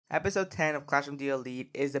Episode 10 of Classroom the Elite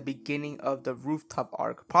is the beginning of the Rooftop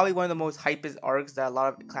arc, probably one of the most hypest arcs that a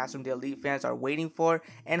lot of Classroom the Elite fans are waiting for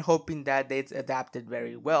and hoping that it's adapted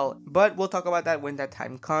very well. But we'll talk about that when that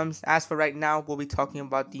time comes. As for right now, we'll be talking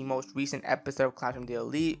about the most recent episode of Classroom the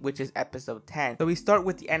Elite, which is episode 10. So we start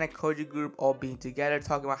with the Anakoji group all being together,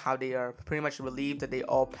 talking about how they are pretty much relieved that they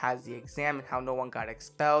all passed the exam and how no one got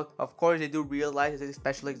expelled. Of course, they do realize that the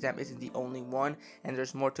special exam isn't the only one and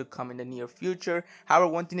there's more to come in the near future. However,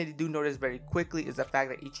 one thing they do notice very quickly is the fact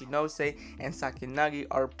that Ichinose and Sakinagi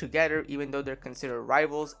are together even though they're considered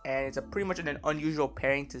rivals, and it's pretty much an unusual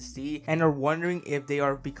pairing to see, and are wondering if they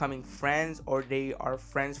are becoming friends or they are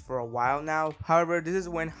friends for a while now. However, this is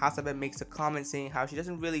when Hasabe makes a comment saying how she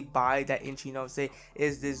doesn't really buy that Ichinose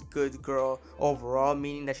is this good girl overall,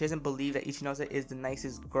 meaning that she doesn't believe that Ichinose is the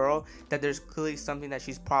nicest girl, that there's clearly something that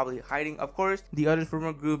she's probably hiding. Of course, the other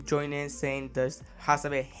rumor group join in saying, does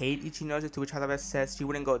Hasabe hate Ichinose? To which Hasabe says she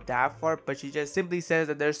wouldn't go that far, but she just simply says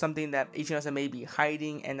that there's something that Ichinose may be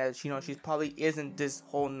hiding and that, you know, she probably isn't this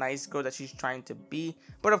whole nice girl that she's trying to be.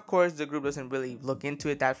 But of course, the group doesn't really look into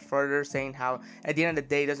it that further, saying how at the end of the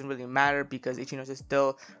day it doesn't really matter because Ichinose is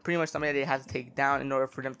still pretty much somebody that they have to take down in order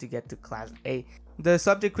for them to get to Class A. The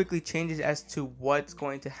subject quickly changes as to what's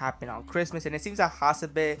going to happen on Christmas, and it seems that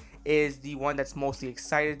Hasabe is the one that's mostly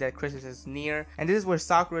excited that Christmas is near, and this is where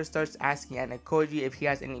Sakura starts asking Anakoji if he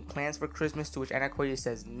has any plans for Christmas, to which Anakoji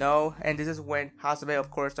says no, and this is when Hasabe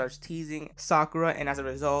of course starts teasing Sakura, and as a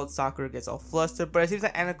result Sakura gets all flustered. But it seems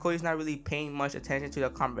that Anakoji is not really paying much attention to the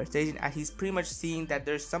conversation, as he's pretty much seeing that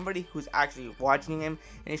there's somebody who's actually watching him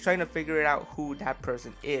and he's trying to figure out who that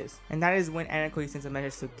person is. And that is when Anakoji sends a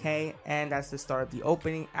message to Kei, and that's the start of the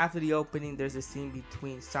opening. After the opening, there's a scene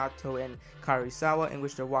between Sato and Karisawa in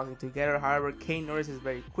which they're walking together. However, Kei notices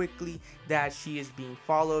very quickly that she is being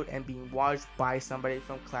followed and being watched by somebody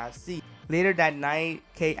from Class C. Later that night,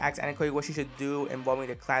 Kei asks Anakoji what she should do involving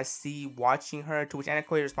the Class C watching her, to which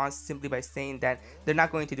Anakoji responds simply by saying that they're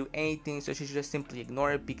not going to do anything, so she should just simply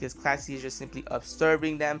ignore it because Class C is just simply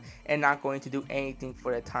observing them and not going to do anything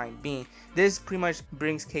for the time being. This pretty much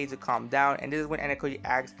brings Kei to calm down, and this is when Anakoji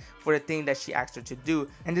asks for the thing that she asked her to do.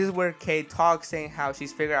 And this is where Kei talks, saying how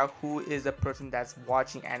she's figured out who is the person that's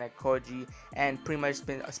watching Anakoji and pretty much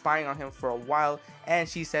been spying on him for a while, and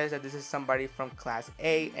she says that this is somebody from Class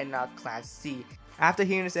A and not Class C. After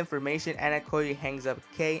hearing this information, Anakoji hangs up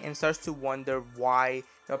Kei and starts to wonder why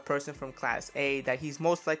the person from Class A that he's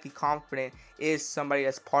most likely confident is somebody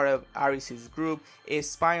that's part of Arisu's group is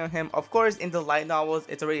spying on him. Of course, in the light novels,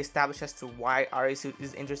 it's already established as to why Arisu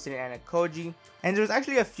is interested in Anakoji, and there's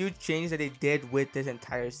actually a few changes that they did with this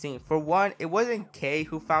entire scene. For one, it wasn't Kei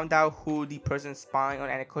who found out who the person spying on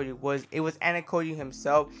Anakoji was, it was Anakoji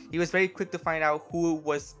himself. He was very quick to find out who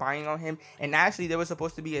was spying on him, and actually there was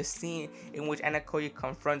supposed to be a scene in which Anakoji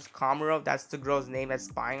confronts Kamuro, that's the girl's name that's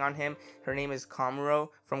spying on him. Her name is Kamuro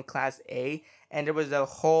from Class A. And there was a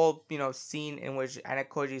whole, scene in which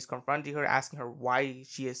Anakoji is confronting her, asking her why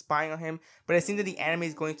she is spying on him. But it seems that the anime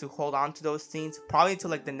is going to hold on to those scenes probably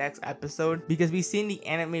until like the next episode, because we've seen the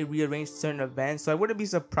anime rearrange certain events. So I wouldn't be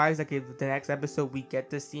surprised like if the next episode we get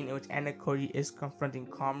the scene in which Anakoji is confronting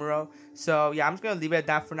Kamuro. So yeah, I'm just gonna leave it at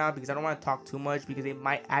that for now because I don't want to talk too much, because they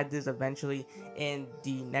might add this eventually in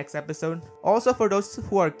the next episode. Also, for those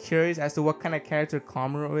who are curious as to what kind of character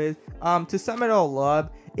Kamuro is, to sum it all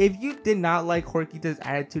up, if you did not like Horikita's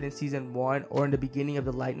attitude in season 1 or in the beginning of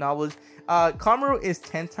the light novels, Kamuro is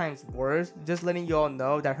 10 times worse. Just letting you all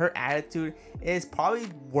know that her attitude is probably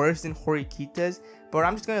worse than Horikita's, but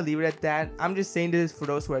I'm just going to leave it at that. I'm just saying this for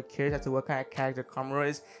those who are curious as to what kind of character Kamuro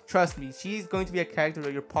is. Trust me, she's going to be a character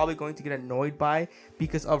that you're probably going to get annoyed by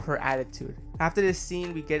because of her attitude. After this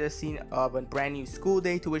scene, we get a scene of a brand new school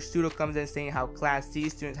day, to which Sudo comes in saying how Class C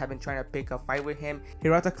students have been trying to pick a fight with him.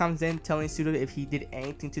 Hirata comes in telling Sudo if he did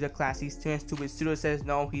anything to the Class C students, to which Sudo says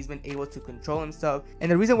no, he's been able to control himself. And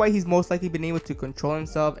the reason why he's most likely been able to control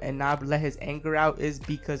himself and not let his anger out is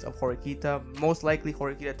because of Horikita. Most likely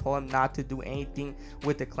Horikita told him not to do anything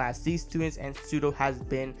with the Class C students, and Sudo has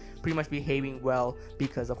been pretty much behaving well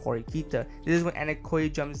because of Horikita. This is when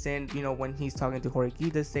Anakoji jumps in, when he's talking to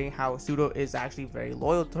Horikita, saying how Sudo is actually very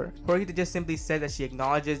loyal to her. Horikita just simply said that she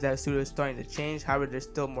acknowledges that Sudo is starting to change, however there's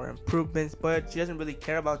still more improvements, but she doesn't really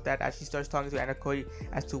care about that as she starts talking to Anakoji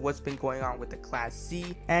as to what's been going on with the Class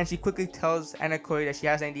C, and she quickly tells Anakoji that she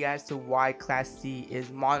has an idea as to why Class C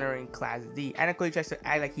is monitoring Class D. Anakoji tries to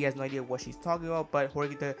act like he has no idea what she's talking about, but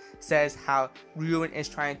Horikita says how Ryuen is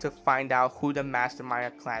trying to find out who the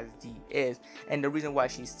mastermind of Class D is, and the reason why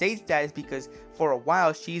she states that is because for a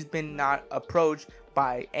while she's been not approached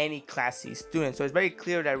by any Class C student. So it's very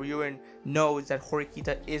clear that Ryurin knows that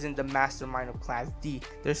Horikita isn't the mastermind of Class D.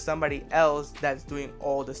 There's somebody else that's doing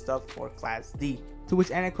all the stuff for Class D. To which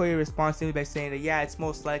Anakoi responds simply by saying that yeah, it's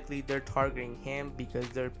most likely they're targeting him because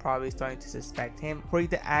they're probably starting to suspect him.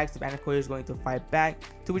 Horikita asks if Anakoi is going to fight back,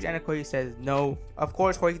 to which Anakoi says no. Of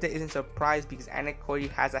course, Horikita isn't surprised because Anakoi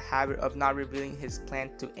has a habit of not revealing his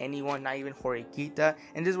plan to anyone, not even Horikita.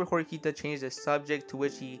 And this is where Horikita changes the subject, to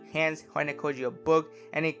which he hands Anakoi a book.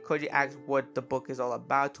 Anakoi asks what the book is all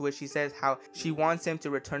about, to which she says how she wants him to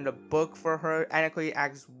return the book for her. Anakoi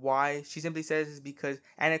asks why. She simply says it's because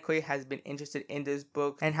Anakoi has been interested in this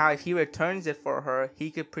book, and how if he returns it for her,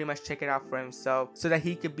 he could pretty much check it out for himself so that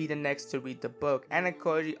he could be the next to read the book.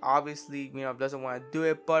 Anakoi obviously, doesn't want to do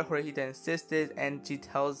it, but Horikita insisted, and she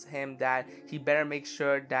tells him that he better make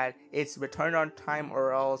sure that it's returned on time,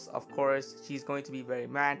 or else of course she's going to be very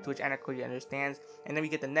mad, to which Anakoi understands. And then we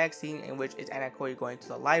get the next scene in which it's Anakoi going to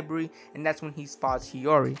the library, and that's when he spots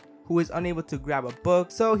Hiyori, who is unable to grab a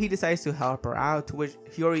book, so he decides to help her out, to which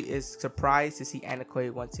Hiyori is surprised to see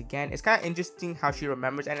Anakoi once again. It's kind of interesting how she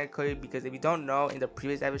remembers Anakoi, because if you don't know, in the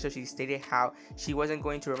previous episode she stated how she wasn't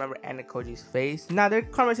going to remember Anakoi's face. Now their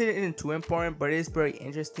conversation isn't too important, but it is very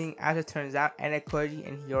interesting. As it turns out, Anakoi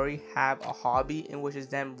and Hiyori have a hobby in which is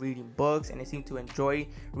them reading books, and they seem to enjoy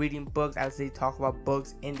reading books as they talk about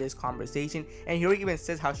books in this conversation. And Hiyori even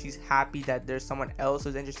says how she's happy that there's someone else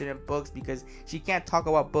who's interested in books, because she can't talk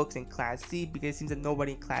about books in Class C because it seems that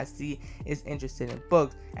nobody in Class C is interested in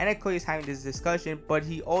books. Anakoi is having this discussion, but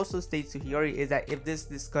he also states to Hiyori is that if this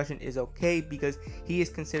discussion is okay because he is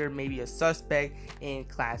considered maybe a suspect in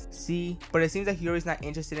Class C, but it seems that Hiyori is not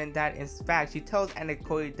interested in that. In fact, she tells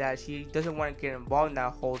Anakoi that she doesn't want to get involved in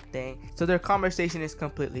that whole thing, so their conversation is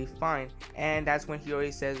completely fine. And that's when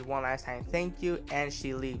Hiyori says one last time thank you, and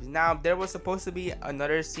she leaves. Now there was supposed to be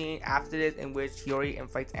another scene after this in which Hiyori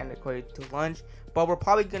invites Anakoi to lunch, but we're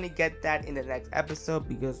probably gonna get that in the next episode,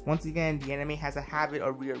 because once again the anime has a habit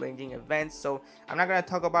of rearranging events, so I'm not gonna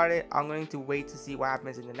talk about it. I'm going to wait to see what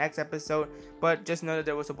happens in the next episode, but just know that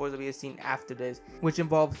there was supposed to be a scene after this which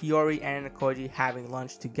involved Hiyori and Anakoi having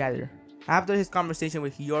lunch together. After his conversation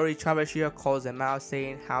with Hiyori, Chibashira calls him out,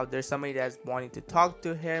 saying how there's somebody that's wanting to talk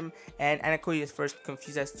to him, and Anakoi is first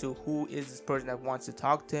confused as to who is this person that wants to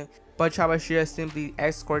talk to him, but Chibashira simply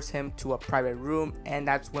escorts him to a private room, and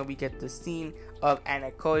that's when we get the scene of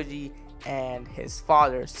Anakoi and his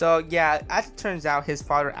father. So yeah, as it turns out, his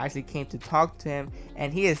father actually came to talk to him,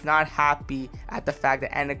 and he is not happy at the fact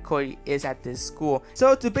that Anakoi is at this school.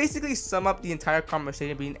 So to basically sum up the entire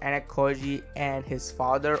conversation between Anakoi and his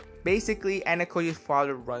father, basically Anakoi's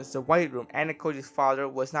father runs the White Room. Anakoi's father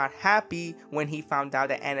was not happy when he found out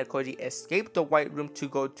that Anakoi escaped the White Room to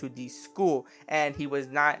go to the school, and he was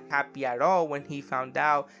not happy at all when he found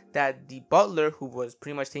out that the butler, who was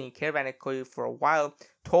pretty much taking care of Anakoi for a while,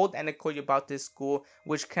 told Anakoi about this school,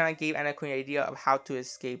 which kind of gave Anakoi an idea of how to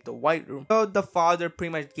escape the White Room. So the father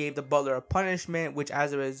pretty much gave the butler a punishment, which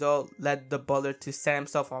as a result led the butler to set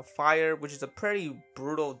himself on fire, which is a pretty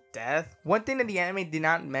brutal death. One thing that the anime did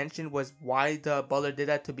not mention was why the butler did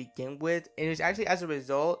that to begin with. It was actually as a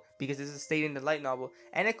result, because this is stated in the light novel,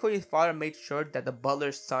 Anakoi's father made sure that the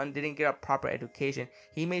butler's son didn't get a proper education.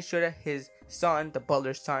 He made sure that his son, the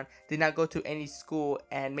butler's son, did not go to any school,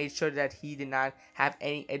 and made sure that he did not have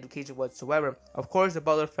any education whatsoever. Of course, the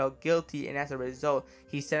butler felt guilty, and as a result,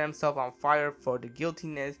 he set himself on fire for the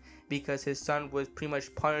guiltiness, because his son was pretty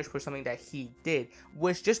much punished for something that he did,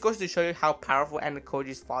 which just goes to show you how powerful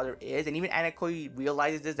Anakoi's father is. And even Anakoi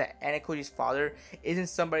realizes this, that Anakoi's father isn't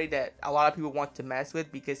somebody that a lot of people want to mess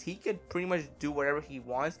with, because he could pretty much do whatever he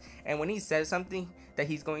wants, and when he says something that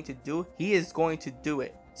he's going to do, he is going to do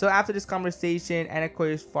it. So after this conversation,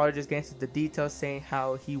 Anakoi's father just gets into the details, saying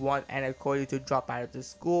how he wants Anakoi to drop out of the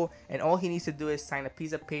school, and all he needs to do is sign a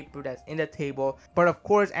piece of paper that's in the table. But of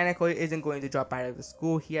course, Anakoi isn't going to drop out of the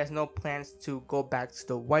school. He has no plans to go back to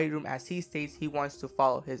the White Room. As he states, he wants to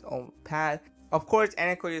follow his own path. Of course,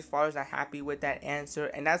 Anakoi's father is not happy with that answer,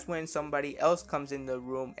 and that's when somebody else comes in the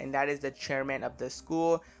room, and that is the chairman of the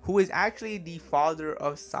school, who is actually the father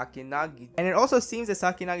of Sakinagi. And it also seems that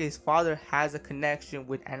Sakinagi's father has a connection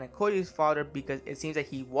with Anakoi's father, because it seems that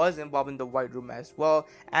he was involved in the White Room as well,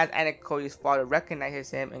 as Anakoi's father recognizes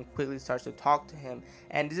him and quickly starts to talk to him.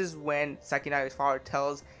 And this is when Sakinagi's father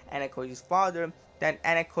tells Anakoi's father that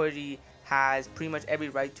Anakoi has pretty much every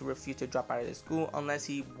right to refuse to drop out of the school unless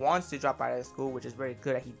he wants to drop out of the school, which is very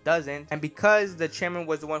good that he doesn't. And because the chairman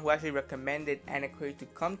was the one who actually recommended Anna Koji to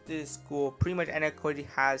come to the school, pretty much Anna Koji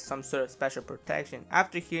has some sort of special protection.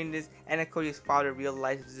 After hearing this, Anna Koji's father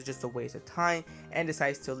realizes this is just a waste of time and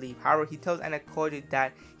decides to leave. However, he tells Anna Koji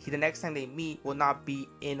that the next time they meet will not be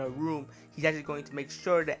in a room. He's actually going to make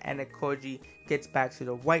sure that Anna Koji gets back to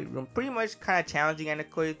the white room. Pretty much kind of challenging Anna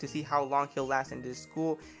Koji to see how long he'll last in this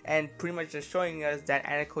school, and pretty much just showing us that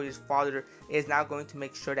Anna Koji's father is now going to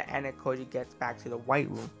make sure that Anna Koji gets back to the white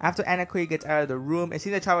room. After Anna Koji gets out of the room, it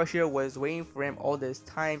seems that Chawashiro was waiting for him all this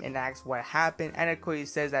time and asks what happened. Anna Koji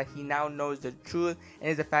says that he now knows the truth, and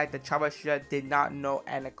it's the fact that Chawashiro did not know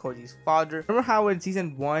Anna Koji's father. Remember how in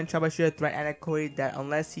season 1, Chawashiro threatened Anna Koji that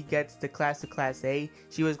unless he gets the class to class A,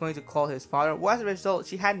 she was going to call his father? Well, as a result,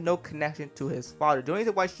 she had no connection to his father. The only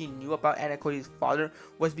reason why she knew about Anna Koji's father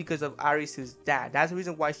was because of Arisu's dad. That's the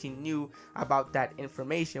reason why she knew about that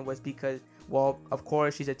information, was because, well, of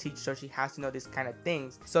course, she's a teacher, so she has to know this kind of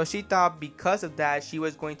things. So she thought because of that, she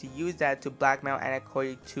was going to use that to blackmail Anna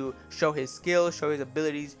Koji to show his skills, show his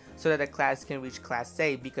abilities, so that the class can reach class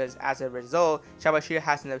A, because as a result, Chawashiro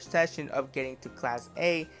has an obsession of getting to class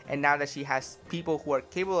A, and now that she has people who are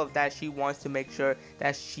capable of that, she wants to make sure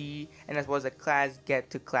that she and as well as the class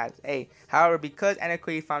get to class A. However, because Anna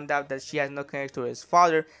Koji found out that she has no connection to his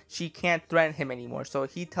father, she can't threaten him anymore. So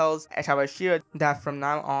he tells Chawashiro that from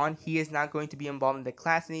now on, he is not going to be involved in the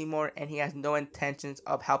class anymore, and he has no intentions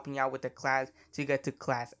of helping out with the class to get to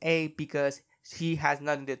class A, because he has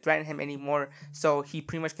nothing to threaten him anymore, so he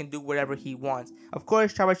pretty much can do whatever he wants. Of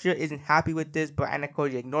course, Chawashiro isn't happy with this, but Anna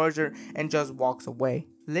Koji ignores her and just walks away.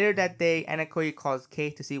 Later that day, Anna Koji calls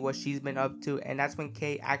Kei to see what she's been up to, and that's when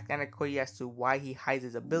Kei asks Anna Koji as to why he hides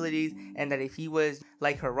his abilities, and that if he was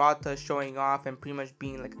like Hirata, showing off and pretty much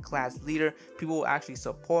being like a class leader, people will actually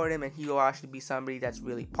support him and he will actually be somebody that's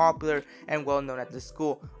really popular and well known at the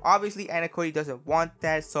school. Obviously, Anna Koji doesn't want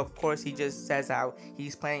that, so of course he just says how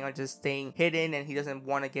he's planning on just staying hidden and he doesn't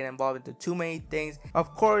want to get involved into too many things.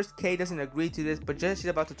 Of course, Kei doesn't agree to this, but just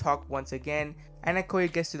she's about to talk once again, Anna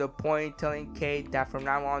Koji gets to the point telling Kei that from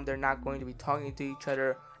now on they're not going to be talking to each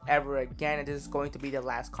other ever again, and this is going to be the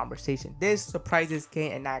last conversation. This surprises Kei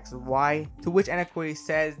and asks why, to which Anna Koji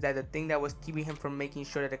says that the thing that was keeping him from making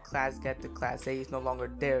sure that the class get to class A is no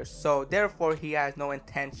longer there, so therefore he has no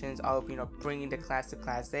intentions of bringing the class to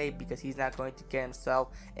class A, because he's not going to get himself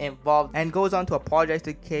involved, and goes on to apologize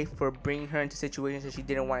to Kei for bringing her into situations that she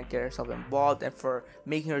didn't want to get herself involved and for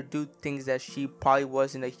making her do things that she probably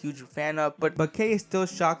wasn't a huge fan of. But Kei is still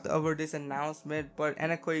shocked over this announcement, but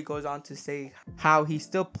Anna Koji goes on to say how he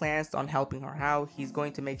still plans on helping her out. He's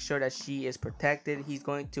going to make sure that she is protected. He's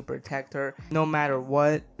going to protect her no matter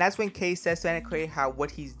what. That's when Kei says to Anna Koji how what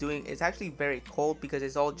he's doing is actually very cold, because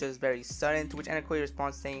it's all just very sudden, to which Anna Koji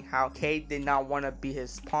responds saying how Kei did not want to be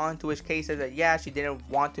his pawn, to which Kei says that yeah, she didn't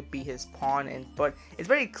want to be his pawn, but it's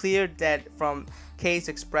very clear that from Kei's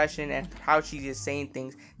expression and how she is saying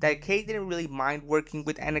things that Kei didn't really mind working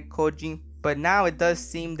with Anna Koji. But now it does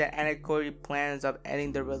seem that Anna Koji plans of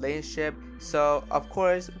ending the relationship. So of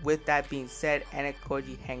course, with that being said, Anna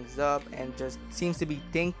Koji hangs up and just seems to be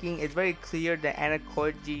thinking. It's very clear that Anna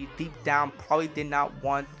Koji deep down probably did not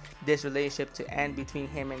want this relationship to end between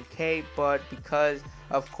him and Kei, but because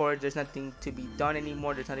of course there's nothing to be done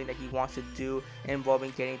anymore, there's nothing that he wants to do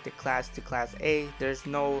involving getting the class to class A, there's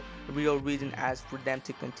no real reason as for them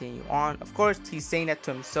to continue on. Of course he's saying that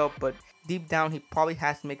to himself, but deep down he probably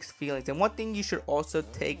has mixed feelings. And one thing you should also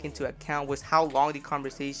take into account was how long the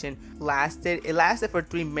conversation lasted. It lasted for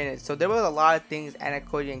 3 minutes, so there was a lot of things Anna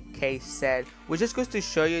Koji and Kei said, which just goes to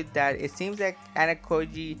show you that it seems like Anna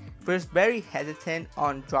Koji was very hesitant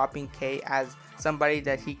on dropping Kei as somebody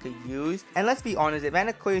that he could use. And let's be honest, if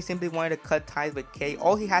Anna Koji simply wanted to cut ties with Kei,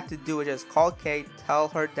 all he had to do was just call Kei, tell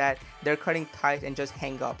her that they're cutting ties, and just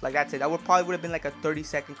hang up. Like, that's it. That would have been like a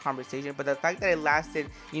 30-second conversation. But the fact that it lasted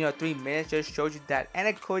 3 minutes just shows you that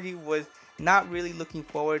Anna Koji was not really looking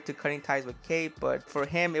forward to cutting ties with Kei, but for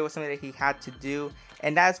him it was something that he had to do,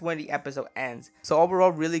 and that's when the episode ends. So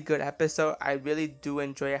overall, really good episode. I really do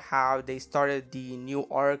enjoy how they started the new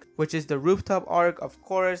arc, which is the Rooftop arc. Of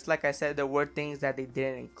course, like I said, there were things that they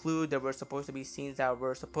didn't include. There were supposed to be scenes that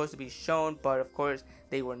were supposed to be shown, but of course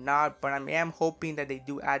they were not. But I am hoping that they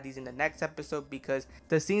do add these in the next episode, because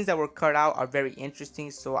the scenes that were cut out are very interesting,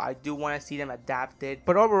 so I do want to see them adapted.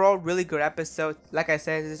 But overall, really good episode. Like I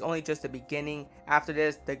said, this is only just the beginning. After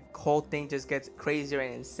this, the whole thing just gets crazier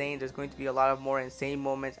and insane. There's going to be a lot of more insane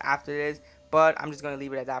moments after this, but I'm just going to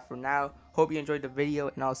leave it at that for now. Hope you enjoyed the video,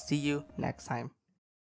 and I'll see you next time.